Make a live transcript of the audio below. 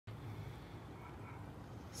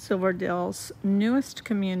Silverdale's newest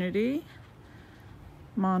community,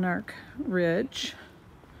 Monarch Ridge,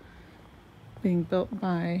 being built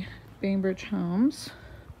by Bainbridge Homes.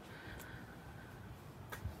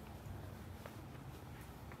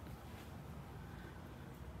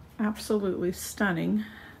 Absolutely stunning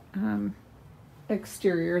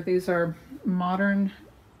exterior. These are modern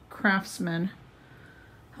craftsman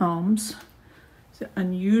homes.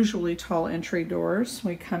 Unusually tall entry doors.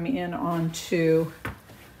 We come in onto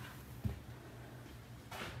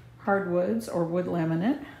hardwoods or wood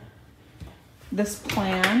laminate. This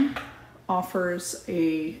plan offers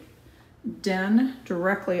a den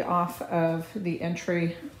directly off of the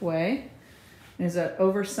entryway. It is an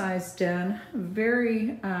oversized den,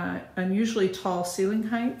 very unusually tall ceiling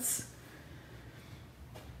heights.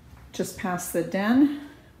 Just past the den,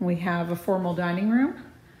 we have a formal dining room.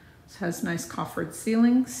 It has nice coffered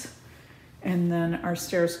ceilings, and then our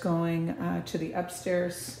stairs going to the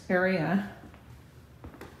upstairs area.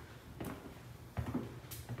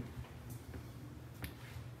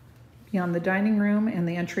 Beyond the dining room and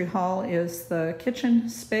the entry hall is the kitchen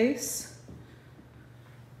space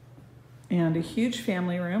and a huge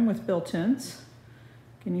family room with built-ins.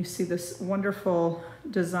 Can you see this wonderful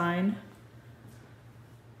design?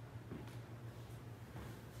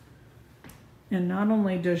 And not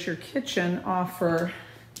only does your kitchen offer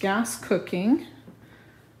gas cooking,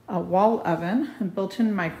 a wall oven, a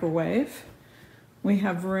built-in microwave, we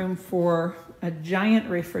have room for a giant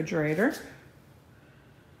refrigerator.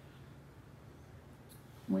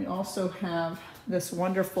 We also have this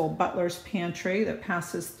wonderful butler's pantry that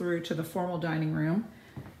passes through to the formal dining room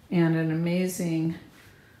and an amazing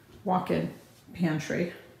walk-in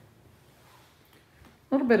pantry.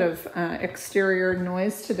 A little bit of exterior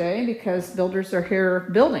noise today because builders are here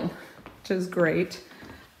building, which is great.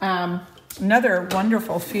 Another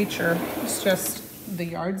wonderful feature is just the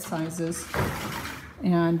yard sizes.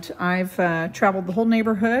 And I've traveled the whole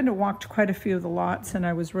neighborhood, walked quite a few of the lots, and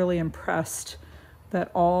I was really impressed that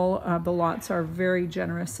all the lots are very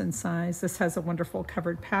generous in size. This has a wonderful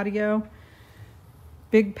covered patio,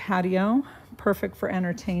 big patio, perfect for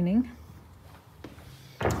entertaining.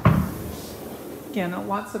 Again,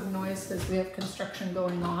 lots of noise because we have construction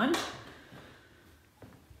going on.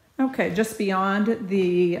 Okay, just beyond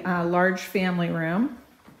the large family room,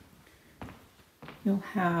 you'll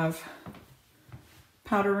have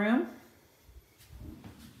powder room,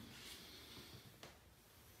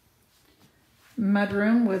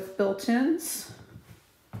 mudroom with built-ins,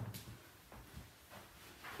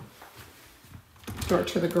 door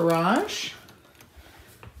to the garage.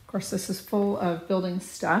 Of course, this is full of building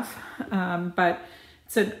stuff, but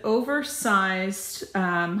it's an oversized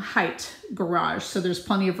height garage, so there's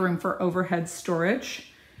plenty of room for overhead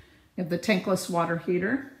storage. You have the tankless water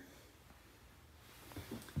heater.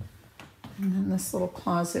 And then this little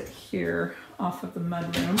closet here off of the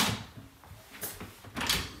mudroom.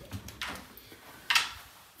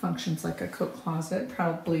 Functions like a coat closet,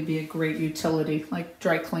 probably be a great utility, like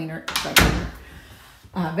vacuum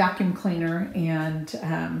cleaner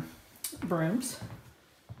and brooms.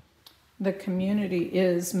 The community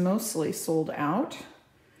is mostly sold out.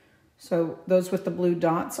 So those with the blue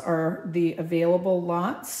dots are the available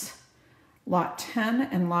lots. Lot 10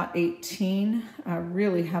 and lot 18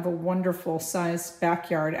 really have a wonderful sized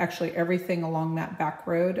backyard. Actually, everything along that back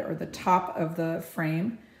road or the top of the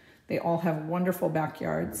frame, they all have wonderful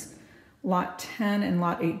backyards. Lot 10 and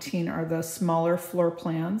lot 18 are the smaller floor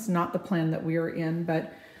plans, not the plan that we are in,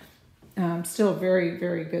 but still very,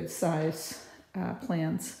 very good size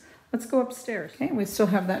plans. Let's go upstairs. Okay, we still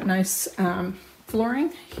have that nice flooring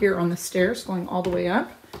here on the stairs going all the way up.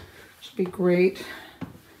 Should be great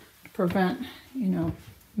to prevent,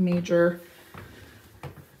 major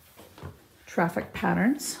traffic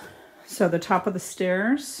patterns. So the top of the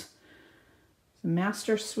stairs, the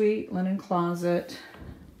master suite, linen closet,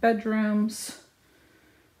 bedrooms,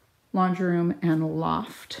 laundry room, and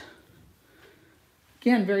loft.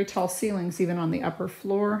 Again, very tall ceilings even on the upper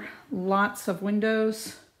floor. Lots of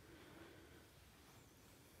windows.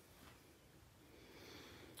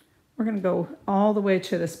 We're going to go all the way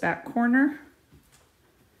to this back corner.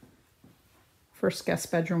 First guest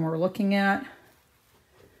bedroom we're looking at.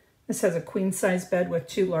 This has a queen size bed with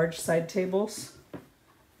 2 large side tables.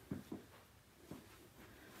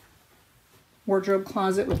 Wardrobe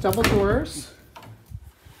closet with double doors.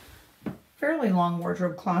 Fairly long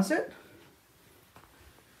wardrobe closet.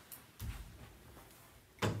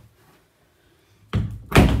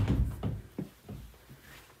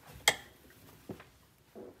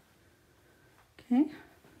 Okay,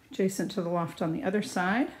 adjacent to the loft on the other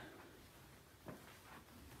side.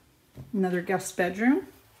 Another guest bedroom.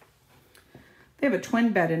 They have a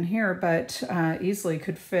twin bed in here, but easily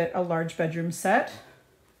could fit a large bedroom set.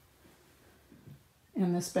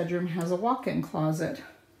 And this bedroom has a walk-in closet.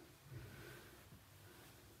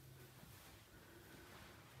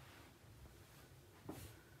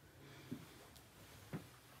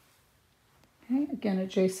 Okay, again,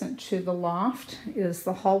 adjacent to the loft is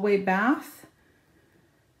the hallway bath.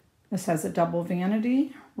 This has a double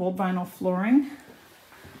vanity, rolled vinyl flooring.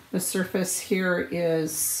 The surface here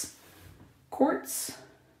is quartz,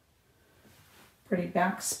 pretty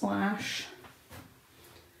backsplash.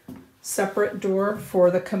 Separate door for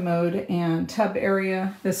the commode and tub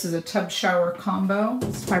area. This is a tub shower combo.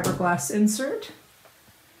 It's fiberglass insert.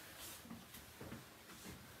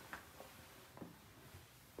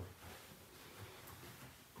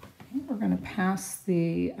 Okay, we're going to pass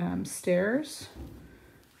the stairs.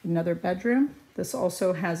 Another bedroom. This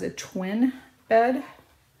also has a twin bed.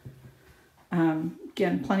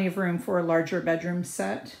 Again, plenty of room for a larger bedroom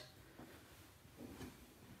set.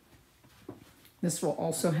 This will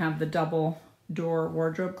also have the double door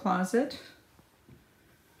wardrobe closet.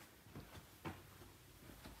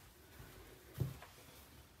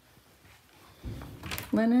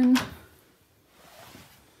 Linen.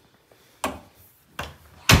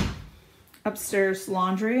 Upstairs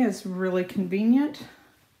laundry is really convenient.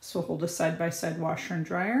 This will hold a side-by-side washer and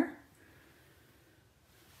dryer.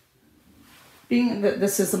 Being that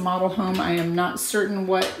this is a model home, I am not certain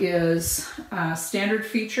what is standard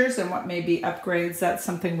features and what may be upgrades. That's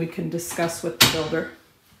something we can discuss with the builder.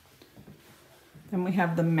 Then we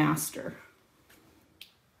have the master.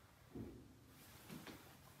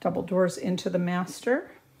 Double doors into the master.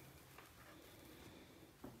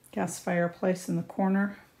 Gas fireplace in the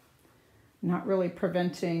corner. Not really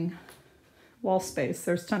preventing wall space.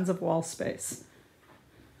 There's tons of wall space.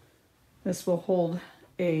 This will hold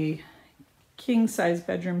a king-size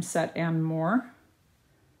bedroom set and more.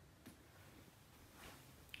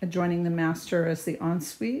 Adjoining the master is the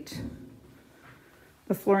ensuite.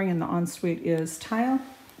 The flooring in the ensuite is tile.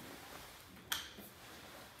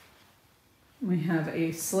 We have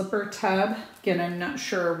a slipper tub. Again, I'm not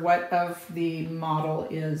sure what of the model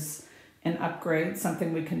is an upgrade,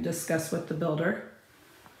 something we can discuss with the builder.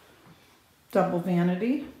 Double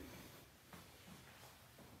vanity.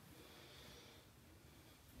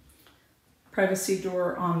 Privacy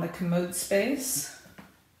door on the commode space.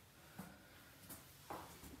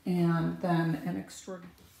 And then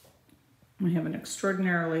we have an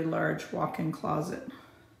extraordinarily large walk-in closet.